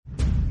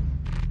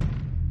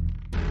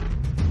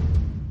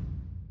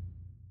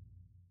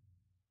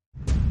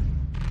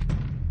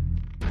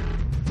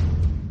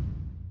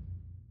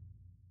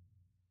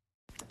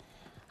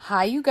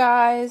Hi, you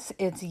guys.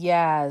 It's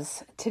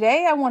Yaz.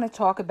 Today, I want to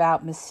talk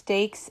about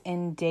mistakes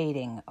in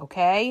dating,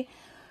 okay?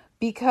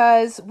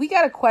 Because we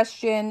got a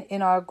question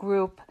in our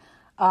group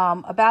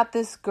about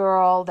this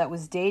girl that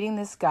was dating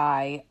this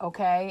guy,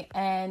 okay?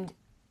 And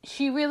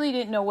she really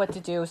didn't know what to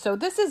do. So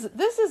this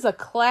is a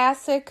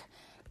classic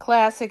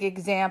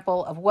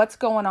example of what's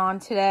going on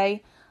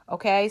today,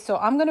 okay? So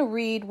I'm going to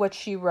read what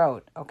she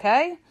wrote,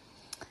 okay?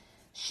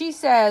 She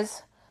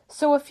says,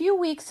 so a few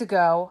weeks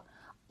ago,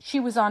 she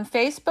was on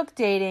Facebook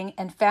dating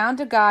and found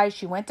a guy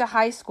she went to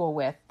high school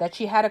with that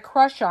she had a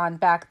crush on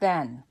back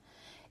then.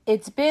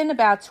 It's been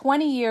about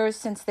 20 years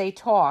since they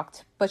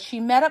talked, but she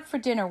met up for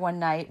dinner one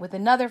night with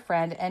another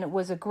friend and it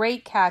was a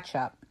great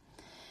catch-up.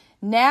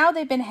 Now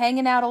they've been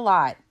hanging out a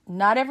lot,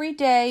 not every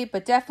day,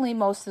 but definitely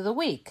most of the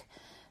week.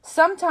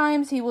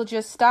 Sometimes he will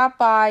just stop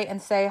by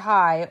and say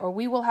hi, or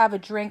we will have a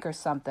drink or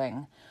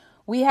something.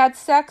 We had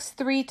sex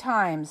 3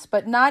 times,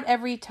 but not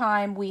every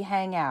time we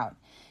hang out.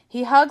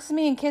 He hugs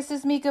me and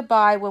kisses me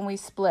goodbye when we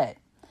split.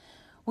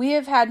 We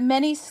have had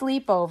many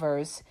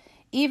sleepovers,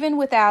 even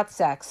without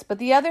sex, but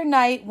the other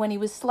night when he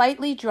was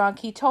slightly drunk,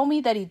 he told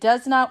me that he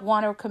does not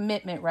want a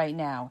commitment right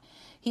now.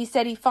 He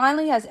said he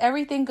finally has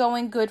everything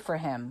going good for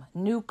him.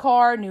 New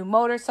car, new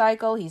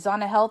motorcycle, he's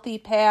on a healthy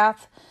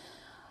path.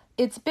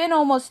 It's been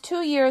almost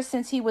 2 years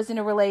since he was in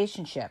a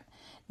relationship.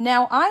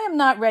 Now, I am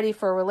not ready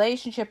for a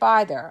relationship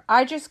either.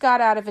 I just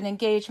got out of an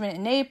engagement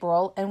in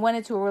April and went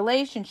into a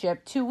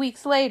relationship 2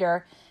 weeks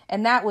later,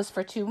 and that was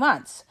for 2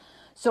 months.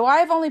 So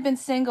I've only been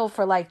single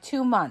for like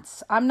 2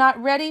 months. I'm not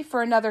ready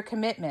for another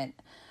commitment.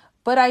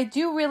 But I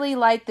do really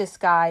like this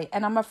guy,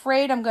 and I'm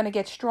afraid I'm going to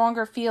get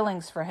stronger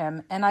feelings for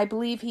him, and I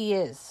believe he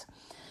is.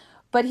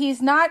 But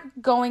he's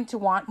not going to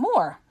want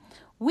more.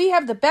 We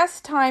have the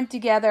best time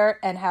together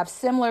and have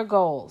similar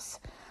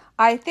goals.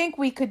 I think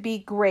we could be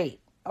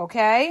great,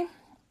 okay?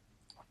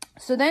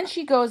 So then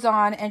she goes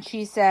on and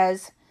she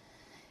says,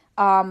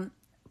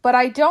 but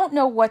I don't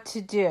know what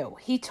to do.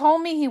 He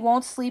told me he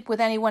won't sleep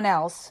with anyone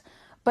else,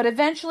 but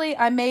eventually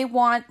I may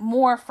want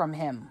more from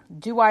him.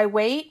 Do I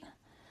wait?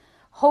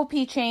 Hope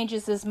he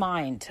changes his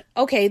mind.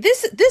 Okay,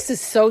 this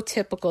is so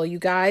typical, you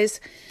guys.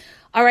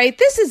 All right,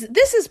 this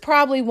is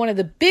probably one of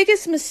the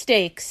biggest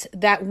mistakes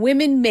that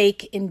women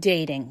make in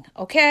dating,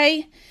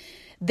 okay?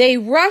 They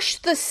rush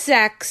the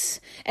sex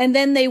and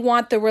then they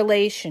want the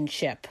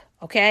relationship,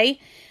 okay?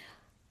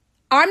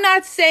 I'm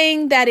not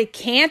saying that it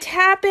can't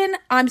happen.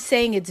 I'm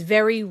saying it's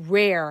very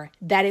rare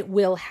that it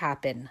will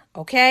happen,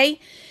 okay?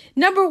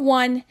 Number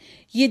 1,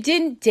 you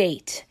didn't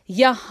date.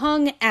 You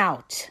hung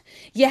out.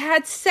 You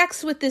had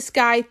sex with this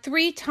guy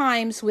 3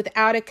 times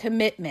without a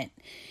commitment.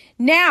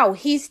 Now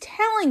he's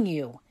telling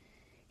you.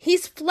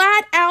 He's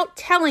flat out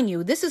telling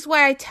you. This is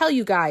why I tell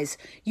you guys,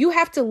 you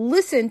have to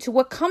listen to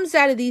what comes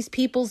out of these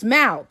people's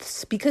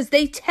mouths because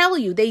they tell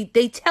you, they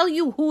tell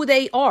you who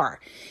they are.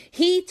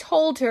 He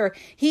told her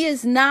he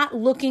is not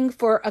looking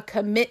for a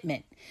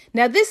commitment.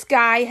 Now, this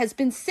guy has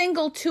been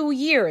single 2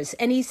 years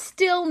and he's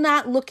still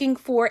not looking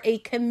for a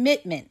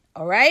commitment.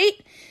 All right.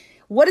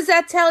 What does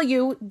that tell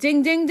you?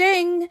 Ding, ding,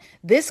 ding.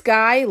 This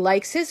guy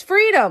likes his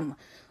freedom.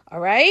 All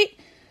right.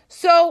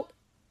 So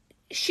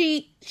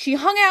she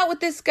hung out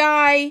with this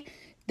guy.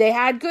 They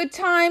had good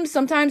times.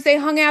 Sometimes they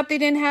hung out. They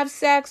didn't have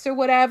sex or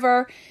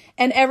whatever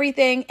and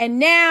everything. And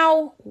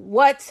now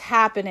what's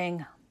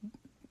happening?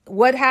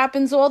 What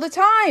happens all the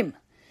time?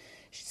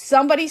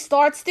 Somebody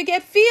starts to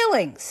get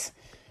feelings.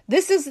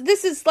 This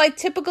is like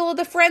typical of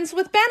the friends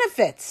with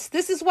benefits.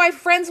 This is why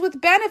friends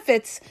with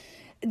benefits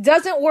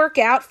doesn't work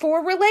out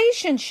for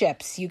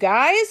relationships, you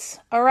guys.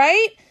 All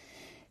right?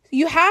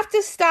 You have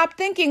to stop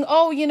thinking,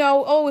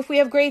 if we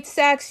have great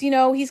sex, he's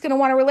going to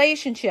want a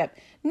relationship.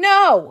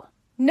 No,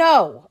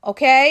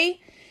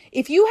 okay?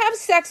 If you have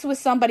sex with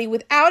somebody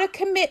without a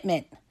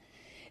commitment,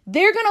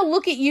 they're going to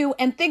look at you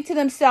and think to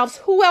themselves,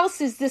 who else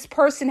is this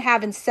person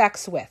having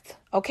sex with,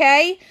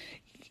 okay?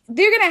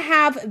 They're going to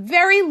have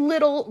very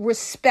little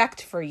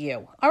respect for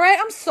you, all right?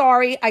 I'm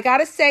sorry. I got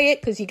to say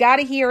it because you got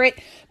to hear it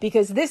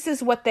because this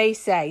is what they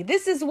say.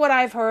 This is what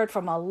I've heard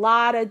from a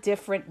lot of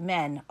different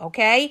men,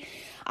 okay?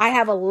 I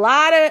have a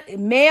lot of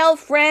male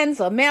friends,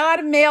 a lot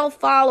of male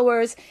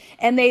followers,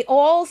 and they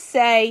all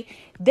say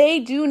they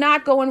do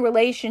not go in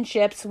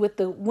relationships with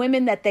the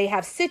women that they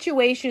have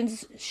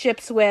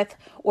situationships with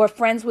or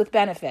friends with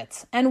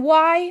benefits. And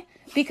why?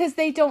 Because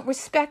they don't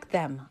respect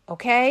them,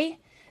 okay?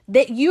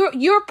 That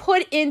you're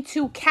put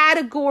into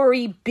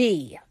category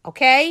B,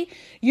 okay?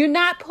 You're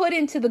not put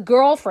into the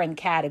girlfriend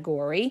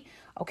category,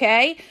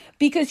 okay?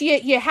 Because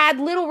you had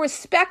little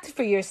respect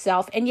for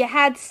yourself and you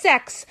had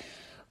sex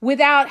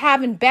without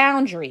having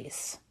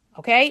boundaries,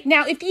 okay?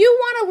 Now, if you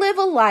want to live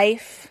a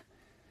life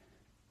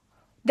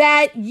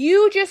that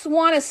you just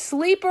want to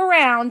sleep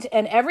around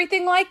and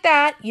everything like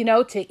that,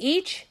 to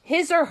each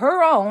his or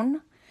her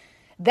own,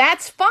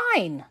 that's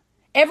fine.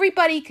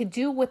 Everybody could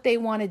do what they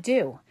want to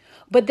do.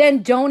 But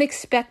then don't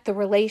expect the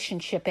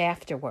relationship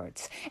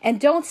afterwards. And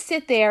don't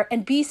sit there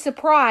and be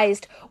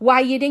surprised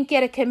why you didn't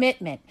get a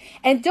commitment.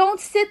 And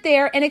don't sit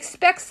there and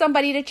expect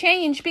somebody to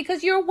change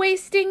because you're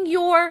wasting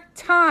your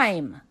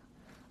time.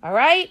 All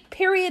right?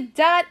 Period,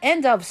 dot,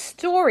 end of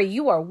story.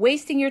 You are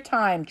wasting your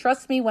time.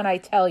 Trust me when I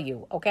tell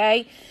you,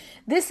 okay?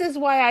 This is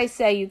why I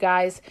say, you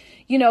guys,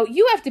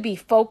 you have to be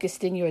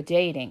focused in your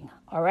dating,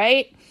 all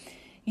right?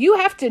 You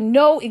have to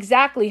know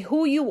exactly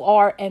who you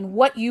are and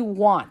what you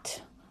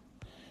want.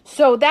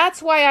 So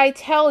that's why I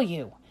tell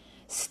you,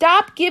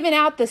 stop giving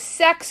out the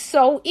sex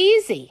so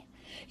easy.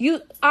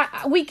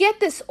 We get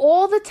this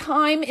all the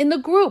time in the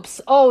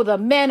groups. Oh, the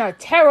men are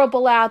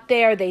terrible out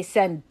there. They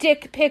send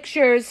dick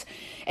pictures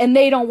and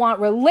they don't want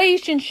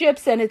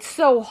relationships and it's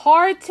so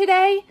hard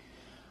today.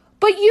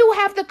 But you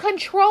have the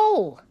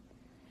control.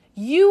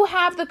 You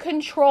have the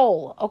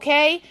control,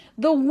 okay?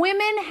 The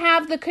women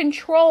have the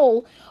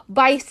control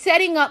by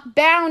setting up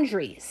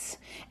boundaries.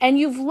 And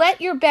you've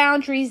let your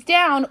boundaries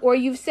down, or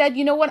you've said,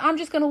 you know what, I'm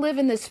just going to live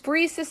in this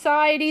free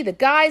society. The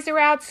guys are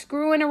out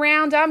screwing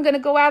around. I'm going to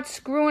go out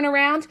screwing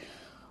around.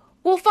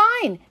 Well,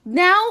 fine.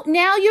 Now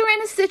you're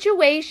in a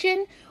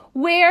situation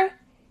where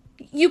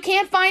you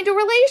can't find a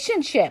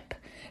relationship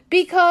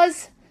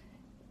because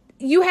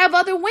you have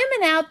other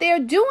women out there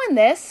doing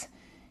this.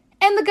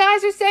 And the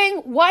guys are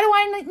saying, why do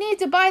I need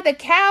to buy the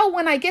cow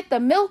when I get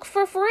the milk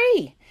for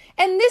free?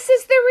 And this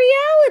is the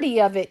reality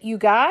of it, you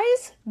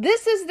guys.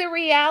 This is the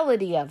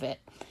reality of it.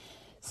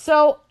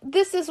 So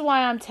this is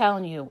why I'm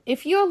telling you,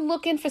 if you're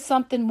looking for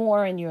something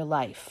more in your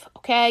life,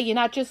 okay, you're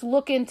not just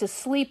looking to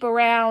sleep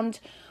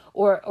around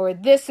or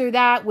this or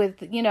that with,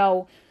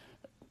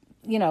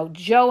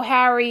 Joe,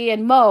 Harry,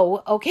 and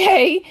Mo,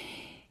 okay?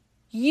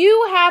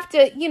 You have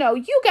to,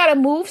 you got to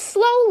move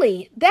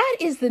slowly. That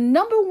is the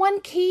number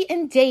one key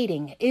in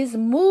dating, is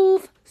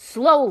move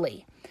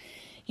slowly.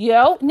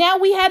 Now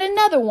we had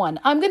another one.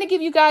 I'm going to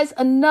give you guys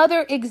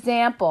another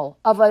example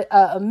of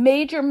a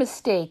major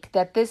mistake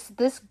that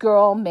this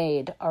girl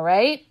made, all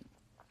right?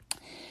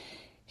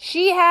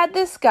 She had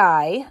this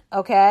guy,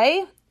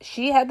 okay?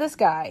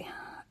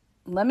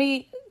 Let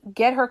me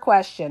get her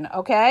question,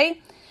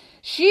 okay?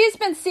 She's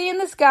been seeing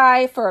this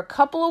guy for a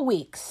couple of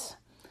weeks.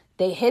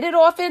 They hit it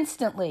off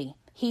instantly.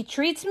 He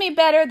treats me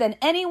better than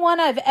anyone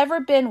I've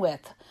ever been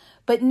with.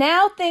 But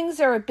now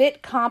things are a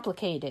bit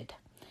complicated.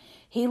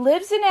 He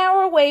lives an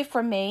hour away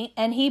from me,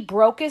 and he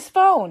broke his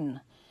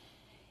phone.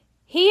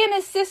 He and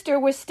his sister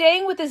were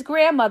staying with his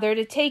grandmother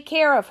to take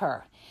care of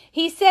her.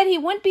 He said he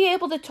wouldn't be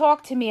able to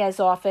talk to me as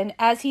often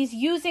as he's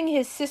using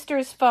his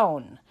sister's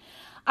phone.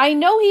 I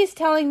know he's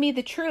telling me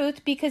the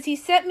truth because he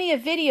sent me a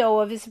video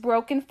of his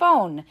broken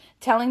phone,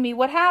 telling me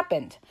what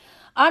happened.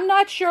 I'm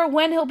not sure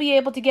when he'll be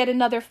able to get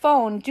another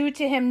phone due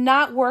to him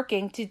not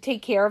working to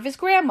take care of his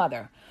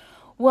grandmother.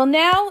 Well,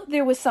 now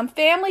there was some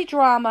family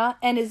drama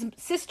and his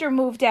sister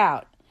moved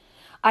out.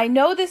 I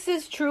know this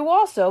is true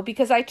also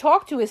because I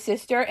talked to his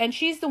sister and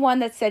she's the one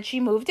that said she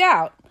moved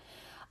out.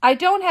 I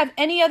don't have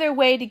any other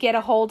way to get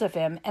a hold of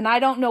him and I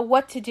don't know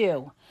what to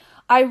do.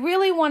 I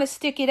really want to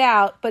stick it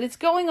out, but it's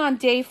going on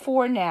day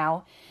 4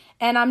 now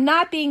and I'm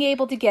not being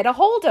able to get a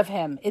hold of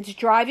him. It's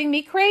driving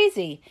me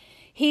crazy.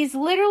 He's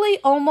literally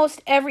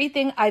almost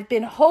everything I've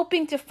been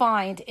hoping to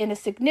find in a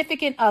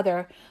significant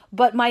other,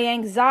 but my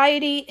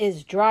anxiety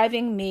is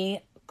driving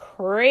me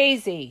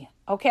crazy,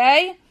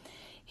 okay?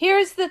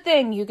 Here's the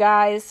thing, you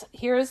guys.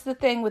 Here's the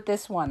thing with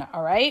this one,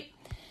 all right?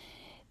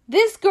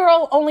 This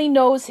girl only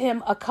knows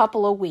him a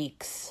couple of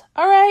weeks,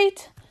 all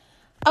right?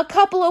 A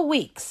couple of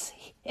weeks.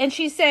 And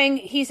she's saying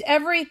he's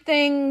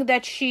everything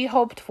that she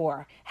hoped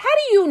for. How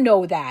do you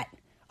know that?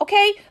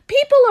 Okay,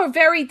 people are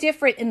very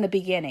different in the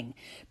beginning.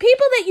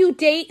 People that you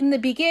date in the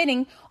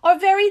beginning are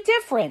very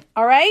different,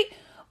 all right?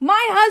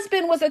 My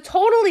husband was a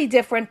totally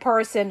different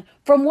person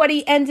from what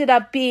he ended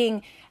up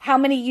being how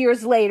many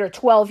years later,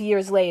 12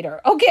 years later,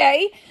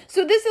 okay?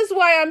 So this is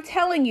why I'm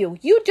telling you,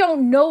 you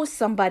don't know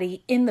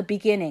somebody in the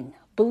beginning.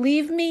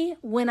 Believe me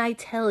when I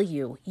tell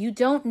you, you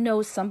don't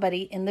know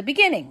somebody in the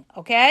beginning,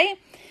 okay?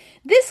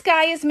 This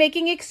guy is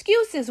making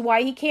excuses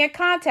why he can't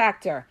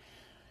contact her.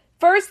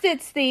 First,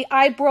 it's the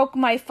I broke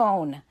my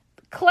phone.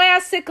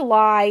 Classic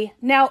lie.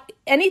 Now,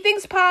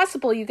 anything's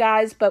possible, you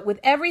guys, but with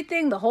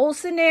everything, the whole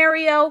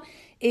scenario,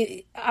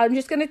 I'm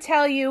just going to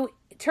tell you,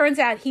 it turns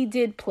out he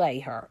did play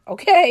her,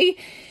 okay?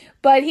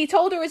 But he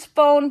told her his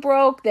phone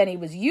broke, then he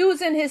was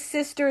using his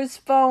sister's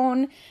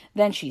phone,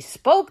 then she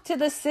spoke to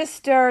the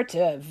sister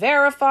to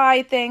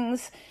verify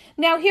things.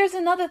 Now, here's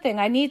another thing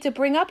I need to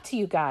bring up to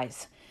you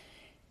guys.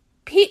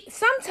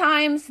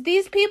 Sometimes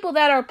these people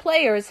that are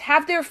players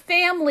have their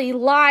family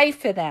lie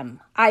for them.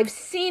 I've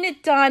seen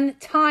it done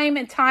time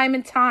and time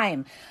and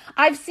time.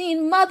 I've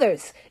seen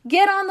mothers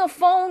get on the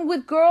phone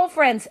with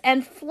girlfriends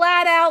and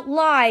flat out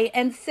lie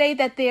and say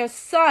that their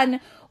son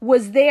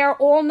was there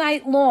all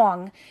night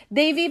long.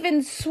 They've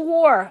even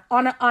swore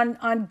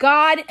on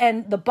God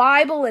and the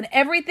Bible and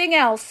everything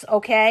else,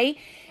 okay?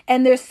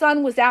 And their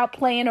son was out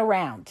playing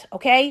around,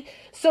 okay?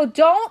 So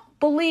don't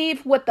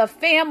believe what the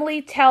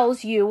family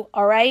tells you,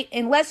 all right?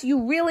 Unless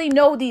you really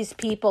know these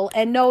people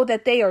and know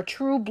that they are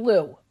true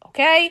blue,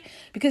 okay?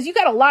 Because you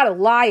got a lot of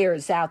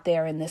liars out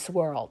there in this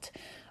world,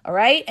 all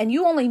right? And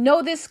you only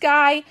know this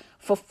guy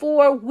for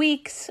 4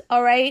 weeks,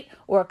 all right,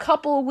 or a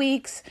couple of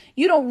weeks.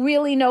 You don't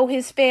really know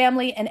his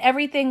family and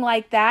everything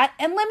like that.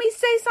 And let me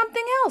say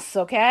something else,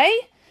 okay?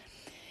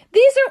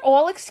 These are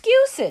all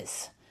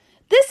excuses.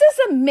 This is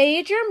a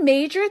major,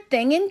 major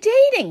thing in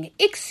dating.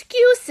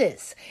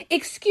 Excuses.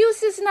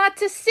 Excuses not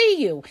to see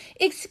you.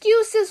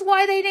 Excuses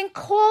why they didn't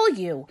call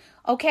you,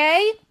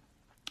 okay?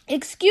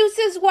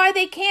 Excuses why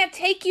they can't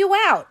take you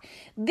out.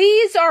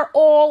 These are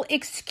all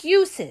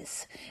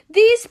excuses.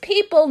 These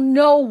people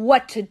know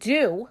what to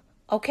do,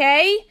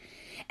 okay?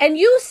 And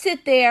you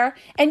sit there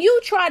and you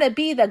try to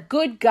be the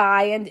good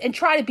guy and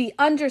try to be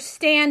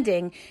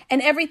understanding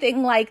and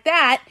everything like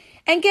that.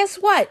 And guess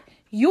what?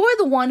 You're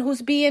the one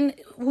who's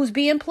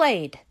being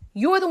played.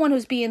 You're the one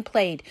who's being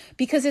played,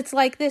 because it's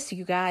like this,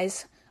 you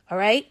guys, all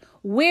right?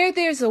 Where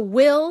there's a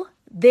will,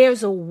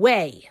 there's a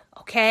way,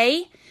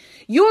 okay?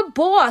 Your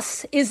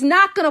boss is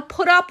not going to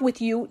put up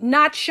with you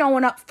not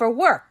showing up for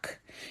work.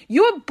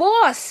 Your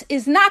boss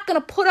is not going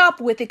to put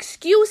up with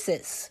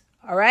excuses,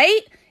 all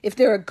right? If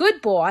they're a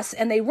good boss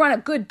and they run a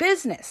good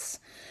business.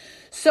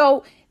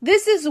 So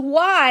this is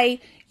why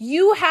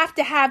you have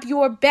to have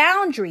your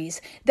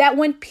boundaries, that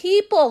when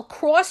people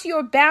cross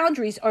your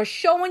boundaries or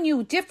showing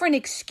you different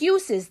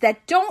excuses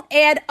that don't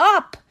add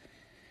up,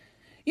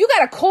 you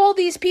got to call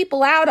these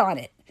people out on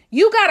it.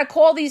 You got to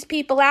call these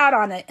people out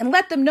on it and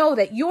let them know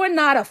that you're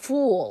not a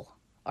fool,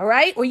 all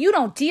right? Or you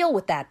don't deal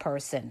with that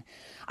person.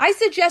 I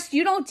suggest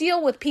you don't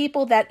deal with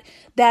people that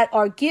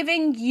are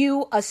giving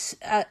you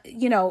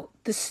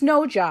the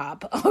snow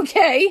job,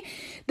 okay?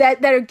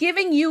 That are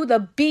giving you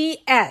the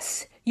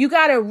BS. You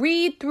got to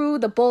read through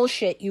the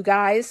bullshit, you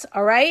guys,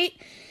 all right?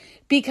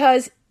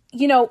 Because,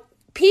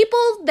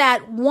 people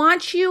that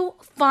want you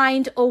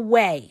find a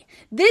way.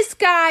 This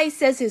guy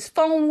says his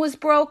phone was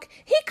broke.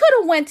 He could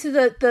have went to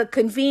the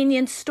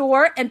convenience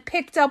store and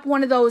picked up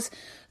one of those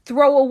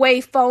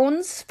throwaway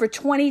phones for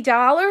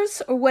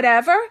 $20 or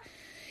whatever.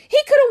 He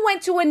could have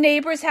went to a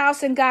neighbor's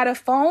house and got a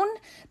phone.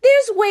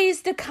 There's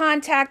ways to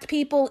contact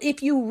people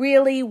if you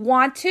really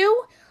want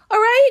to. All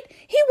right?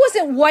 He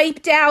wasn't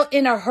wiped out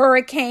in a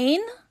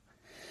hurricane.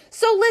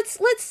 So let's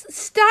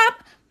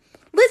stop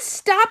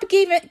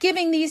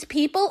giving these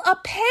people a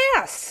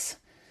pass.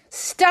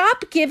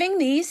 Stop giving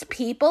these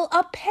people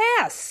a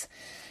pass.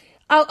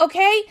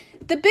 Okay?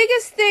 The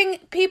biggest thing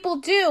people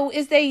do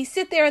is they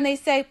sit there and they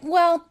say,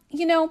 well,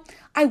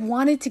 I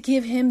wanted to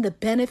give him the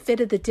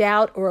benefit of the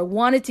doubt, or I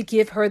wanted to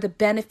give her the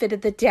benefit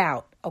of the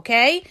doubt.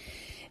 Okay?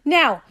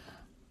 Now,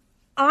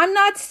 I'm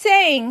not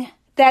saying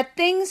that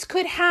things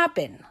could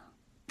happen.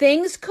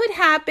 Things could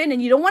happen,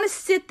 and you don't want to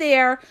sit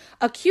there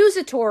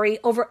accusatory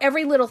over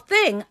every little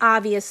thing,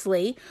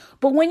 obviously.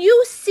 But when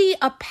you see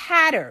a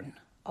pattern,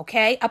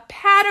 okay, a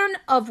pattern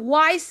of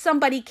why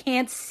somebody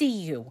can't see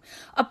you,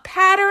 a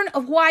pattern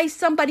of why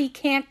somebody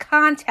can't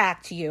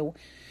contact you,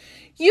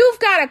 you've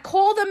got to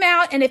call them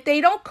out, and if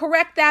they don't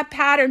correct that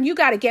pattern, you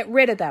got to get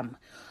rid of them.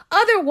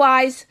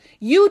 Otherwise,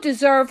 you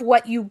deserve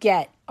what you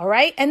get, all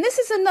right? And this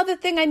is another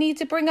thing I need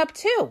to bring up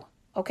too,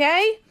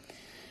 okay?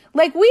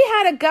 Like, we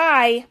had a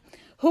guy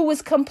who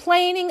was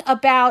complaining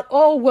about,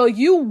 oh, well,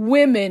 you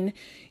women,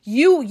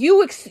 you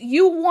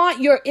want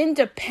your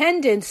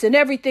independence and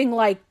everything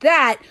like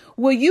that.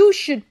 Well, you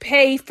should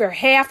pay for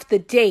half the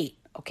date,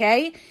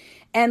 okay?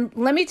 And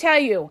let me tell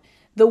you,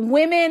 the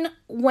women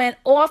went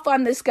off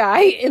on this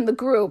guy in the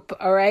group,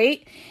 all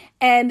right?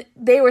 And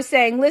they were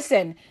saying,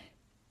 listen,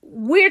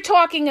 we're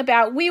talking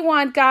about, we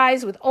want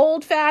guys with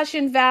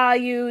old-fashioned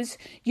values.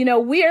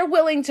 We're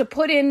willing to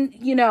put in,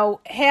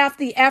 half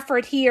the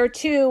effort here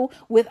too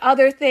with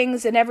other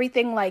things and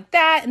everything like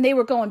that. And they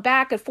were going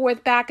back and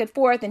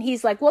forth. And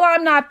he's like, well,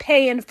 I'm not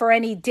paying for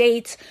any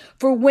dates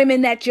for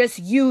women that just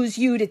use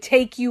you to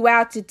take you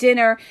out to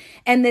dinner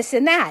and this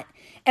and that.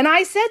 And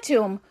I said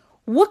to him,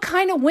 what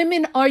kind of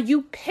women are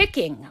you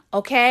picking?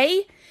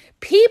 Okay?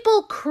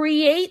 People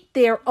create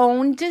their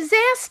own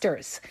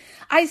disasters.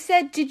 I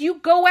said, did you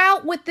go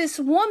out with this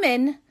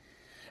woman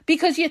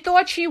because you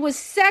thought she was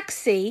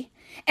sexy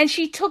and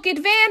she took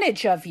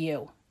advantage of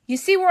you? You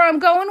see where I'm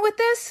going with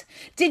this?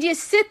 Did you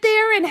sit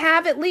there and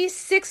have at least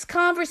 6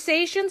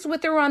 conversations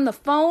with her on the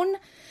phone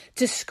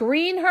to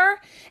screen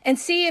her and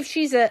see if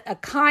she's a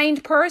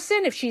kind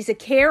person, if she's a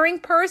caring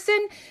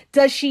person?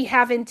 Does she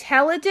have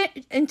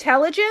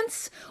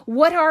intelligence?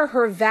 What are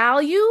her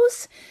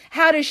values?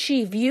 How does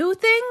she view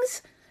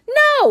things?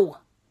 No,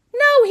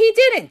 he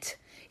didn't.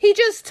 He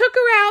just took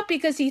her out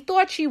because he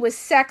thought she was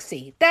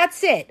sexy.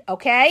 That's it,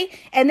 okay?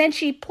 And then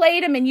she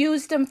played him and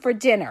used him for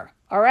dinner,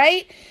 all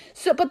right?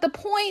 So, but the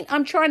point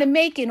I'm trying to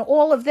make in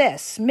all of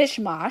this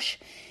mishmash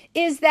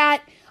is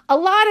that a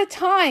lot of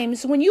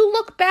times when you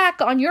look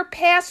back on your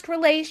past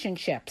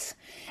relationships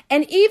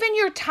and even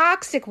your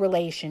toxic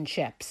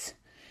relationships,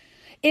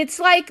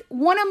 it's like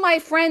one of my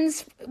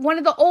friends, one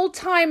of the old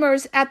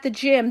timers at the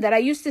gym that I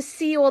used to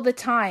see all the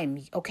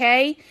time,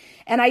 okay?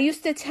 And I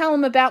used to tell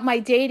him about my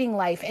dating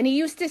life. And he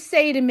used to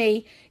say to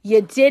me,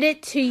 you did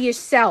it to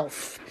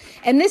yourself.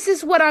 And this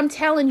is what I'm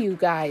telling you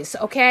guys,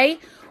 okay?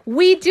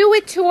 We do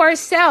it to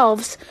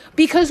ourselves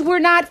because we're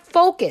not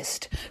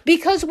focused,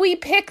 because we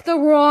pick the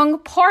wrong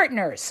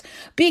partners,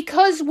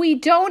 because we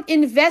don't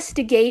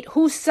investigate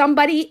who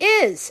somebody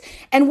is,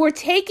 and we're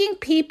taking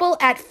people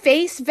at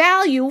face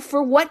value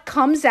for what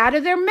comes out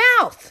of their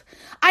mouth.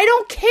 I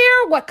don't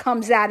care what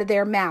comes out of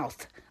their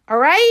mouth, all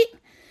right?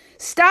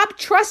 Stop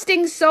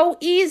trusting so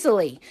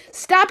easily.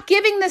 Stop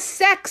giving the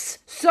sex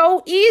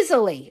so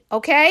easily,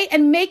 okay?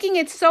 And making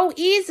it so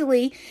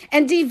easily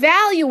and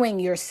devaluing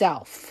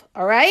yourself,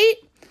 all right?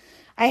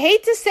 I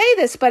hate to say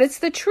this, but it's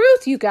the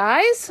truth, you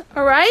guys,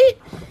 all right?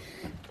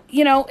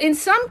 You know, in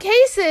some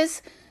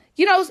cases,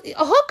 you know,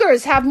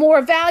 hookers have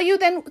more value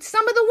than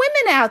some of the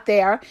women out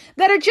there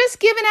that are just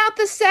giving out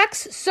the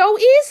sex so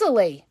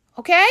easily,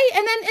 okay?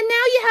 And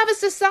now you have a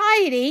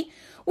society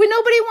where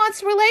nobody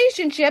wants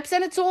relationships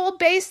and it's all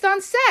based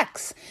on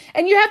sex.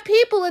 And you have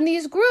people in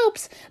these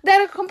groups that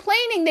are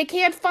complaining they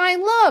can't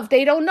find love.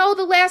 They don't know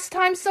the last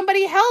time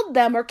somebody held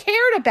them or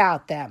cared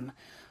about them.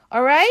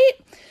 All right?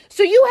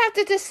 So you have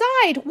to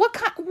decide what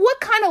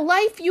kind of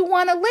life you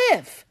want to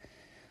live.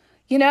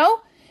 You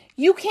know?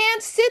 You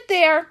can't sit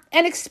there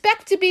and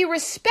expect to be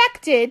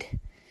respected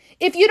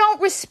if you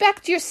don't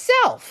respect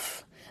yourself.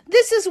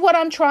 This is what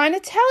I'm trying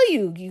to tell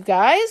you, you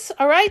guys,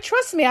 all right?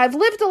 Trust me, I've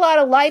lived a lot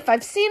of life,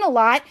 I've seen a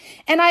lot,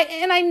 and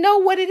I know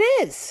what it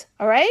is,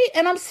 all right?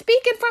 And I'm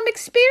speaking from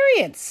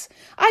experience.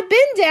 I've been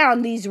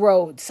down these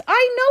roads.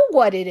 I know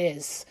what it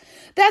is.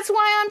 That's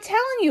why I'm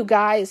telling you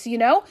guys, you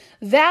know,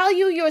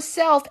 value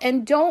yourself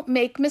and don't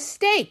make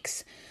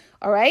mistakes,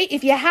 all right?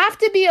 If you have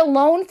to be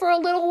alone for a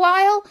little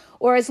while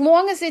or as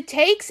long as it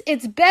takes,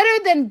 it's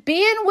better than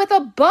being with a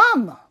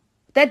bum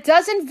that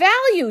doesn't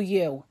value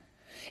you.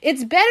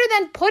 It's better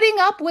than putting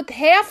up with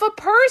half a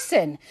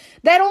person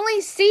that only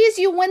sees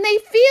you when they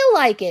feel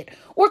like it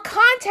or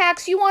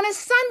contacts you on a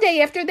Sunday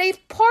after they've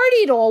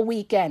partied all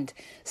weekend.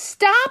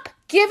 Stop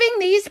giving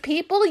these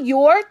people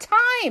your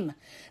time.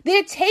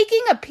 They're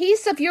taking a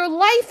piece of your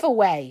life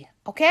away,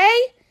 okay?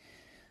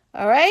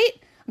 All right?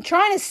 I'm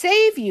trying to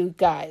save you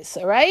guys,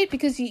 all right?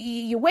 Because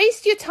you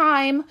waste your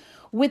time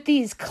with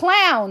these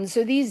clowns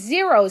or these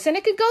zeros. And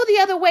it could go the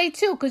other way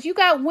too, because you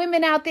got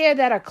women out there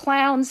that are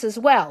clowns as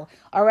well,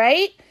 all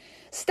right?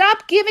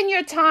 Stop giving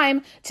your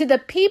time to the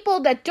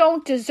people that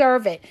don't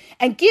deserve it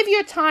and give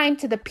your time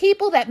to the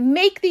people that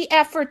make the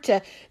effort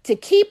to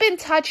keep in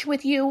touch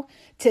with you,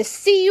 to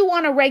see you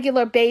on a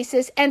regular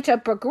basis, and to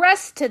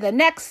progress to the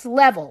next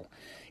level.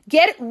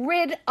 Get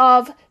rid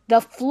of the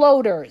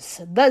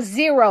floaters, the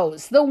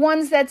zeros, the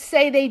ones that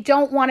say they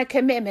don't want a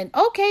commitment.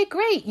 Okay,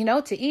 great. You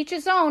know, to each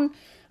his own.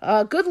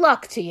 Good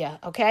luck to you,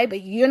 okay?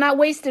 But you're not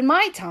wasting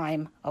my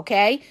time,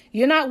 okay?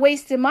 You're not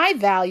wasting my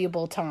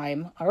valuable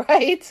time, all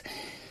right?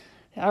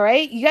 All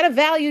right? You got to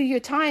value your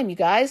time, you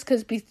guys,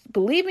 because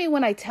believe me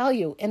when I tell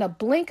you, in a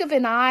blink of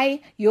an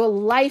eye, your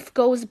life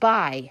goes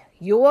by.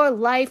 Your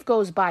life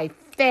goes by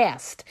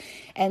fast.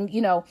 And,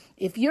 you know,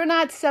 if you're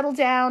not settled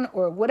down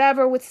or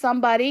whatever with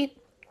somebody,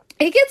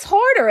 it gets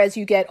harder as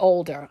you get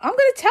older. I'm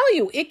going to tell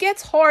you, it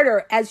gets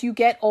harder as you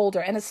get older.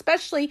 And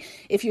especially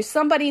if you're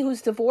somebody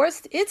who's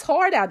divorced, it's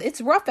hard out.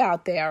 It's rough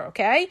out there,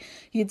 okay?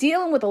 You're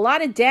dealing with a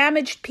lot of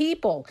damaged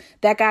people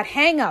that got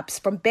hang-ups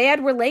from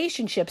bad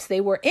relationships they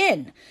were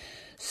in.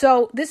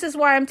 So this is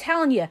why I'm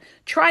telling you,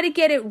 try to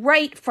get it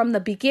right from the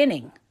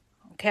beginning,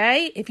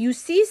 okay? If you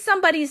see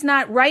somebody's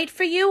not right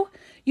for you,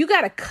 you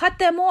got to cut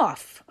them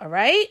off, all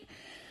right?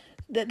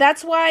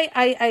 That's why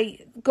I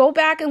go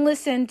back and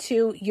listen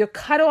to Your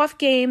Cutoff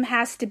Game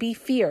Has to Be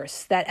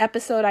Fierce, that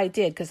episode I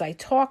did, because I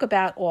talk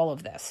about all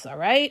of this, all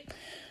right?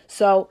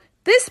 So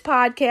this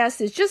podcast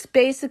is just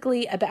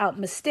basically about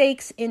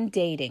mistakes in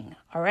dating,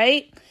 all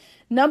right?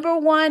 Number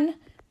one,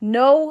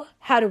 know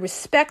how to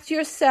respect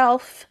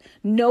yourself,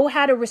 know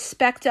how to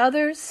respect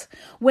others.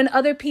 When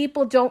other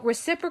people don't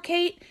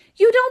reciprocate,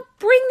 you don't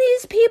bring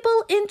these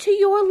people into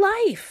your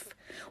life.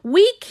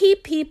 We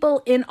keep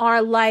people in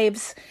our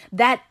lives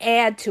that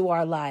add to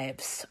our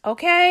lives,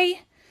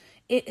 okay?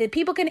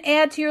 People can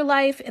add to your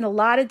life in a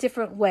lot of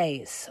different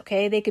ways,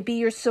 okay? They could be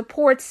your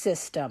support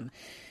system.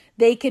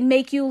 They can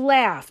make you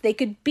laugh. They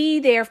could be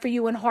there for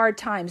you in hard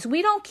times.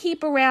 We don't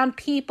keep around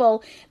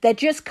people that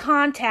just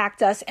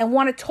contact us and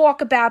want to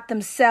talk about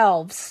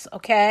themselves,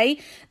 okay?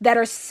 That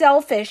are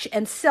selfish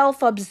and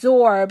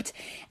self-absorbed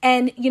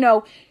and, you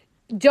know,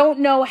 don't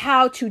know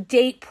how to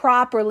date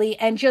properly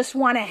and just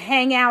want to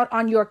hang out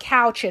on your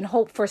couch and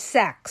hope for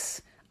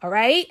sex, all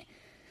right?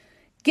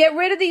 Get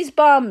rid of these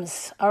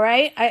bums, all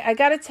right? I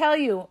got to tell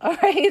you, all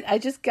right? I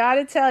just got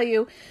to tell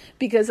you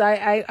because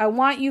I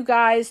want you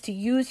guys to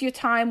use your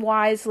time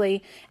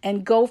wisely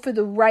and go for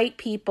the right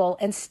people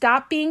and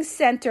stop being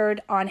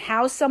centered on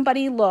how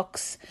somebody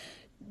looks.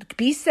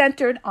 Be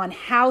centered on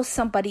how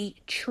somebody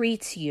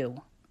treats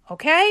you,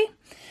 okay?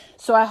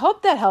 So I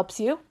hope that helps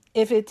you.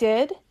 If it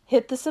did,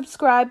 hit the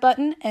subscribe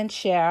button and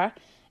share.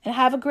 And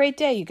have a great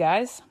day, you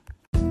guys.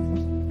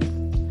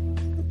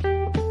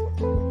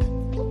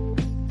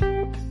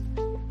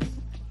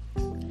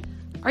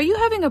 Are you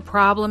having a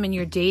problem in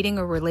your dating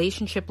or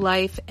relationship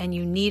life and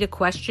you need a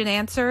question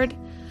answered?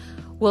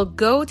 Well,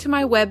 go to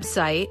my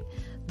website.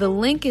 The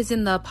link is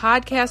in the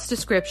podcast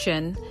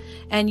description,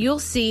 and you'll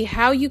see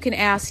how you can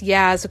ask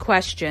Yaz a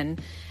question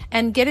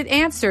and get it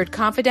answered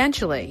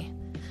confidentially.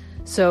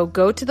 So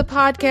go to the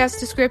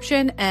podcast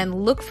description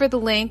and look for the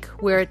link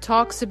where it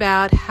talks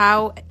about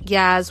how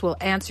Yaz will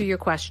answer your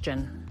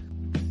question.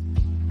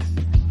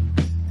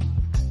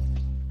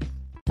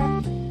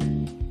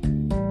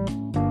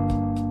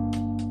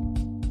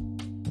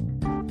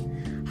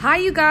 Hi,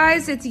 you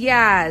guys, it's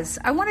Yaz.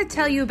 I want to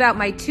tell you about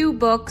my 2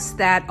 books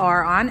that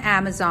are on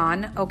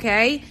Amazon,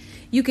 okay?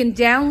 You can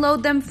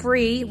download them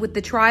free with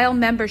the trial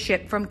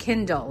membership from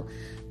Kindle.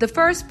 The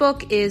first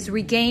book is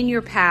Regain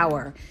Your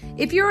Power.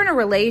 If you're in a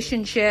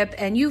relationship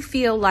and you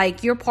feel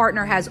like your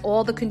partner has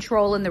all the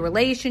control in the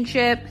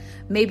relationship,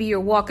 maybe you're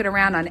walking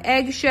around on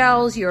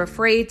eggshells, you're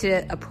afraid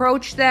to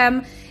approach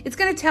them, it's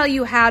going to tell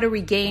you how to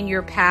regain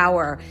your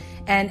power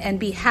and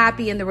be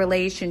happy in the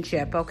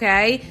relationship,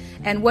 okay?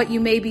 And what you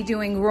may be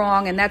doing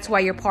wrong, and that's why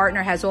your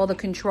partner has all the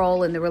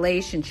control in the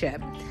relationship.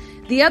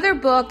 The other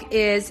book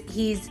is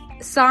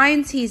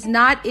Signs He's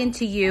Not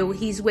Into You,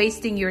 He's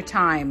Wasting Your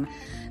Time.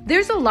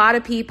 There's a lot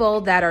of people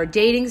that are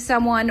dating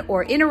someone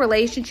or in a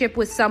relationship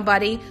with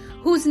somebody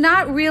who's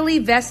not really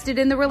vested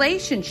in the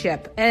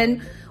relationship.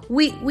 And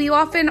we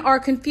often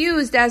are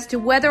confused as to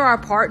whether our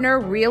partner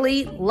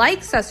really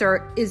likes us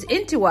or is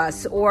into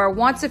us or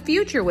wants a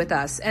future with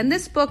us. And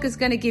this book is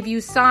going to give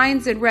you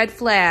signs and red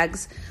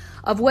flags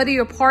of whether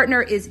your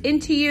partner is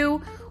into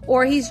you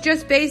or he's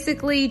just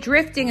basically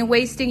drifting and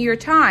wasting your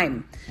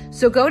time.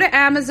 So go to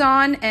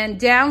Amazon and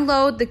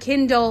download the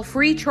Kindle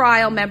free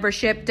trial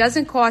membership.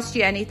 Doesn't cost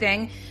you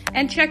anything.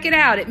 And check it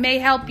out. It may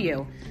help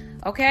you.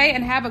 Okay?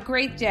 And have a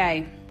great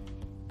day.